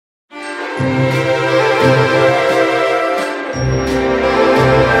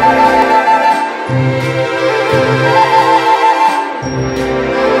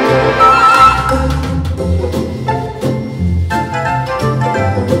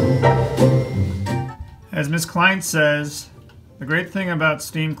As Ms. Klein says, the great thing about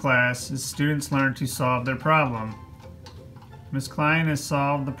STEAM class is students learn to solve their problem. Ms. Klein has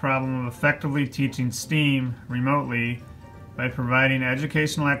solved the problem of effectively teaching STEAM remotely by providing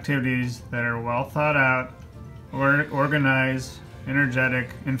educational activities that are well thought out, organized, energetic,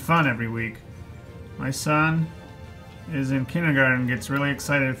 and fun every week. My son is in kindergarten and gets really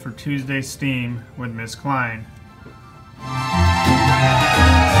excited for Tuesday STEAM with Ms. Klein.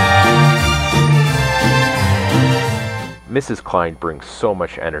 Mrs. Klein brings so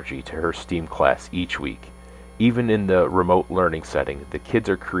much energy to her STEAM class each week. Even in the remote learning setting, the kids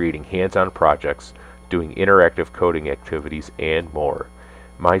are creating hands-on projects, doing interactive coding activities, and more.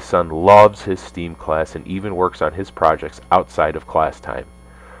 My son loves his STEAM class and even works on his projects outside of class time.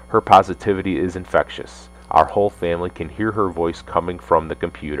 Her positivity is infectious. Our whole family can hear her voice coming from the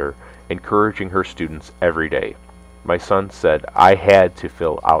computer, encouraging her students every day. My son said I had to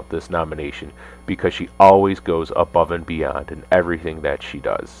fill out this nomination because she always goes above and beyond in everything that she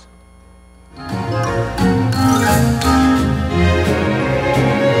does.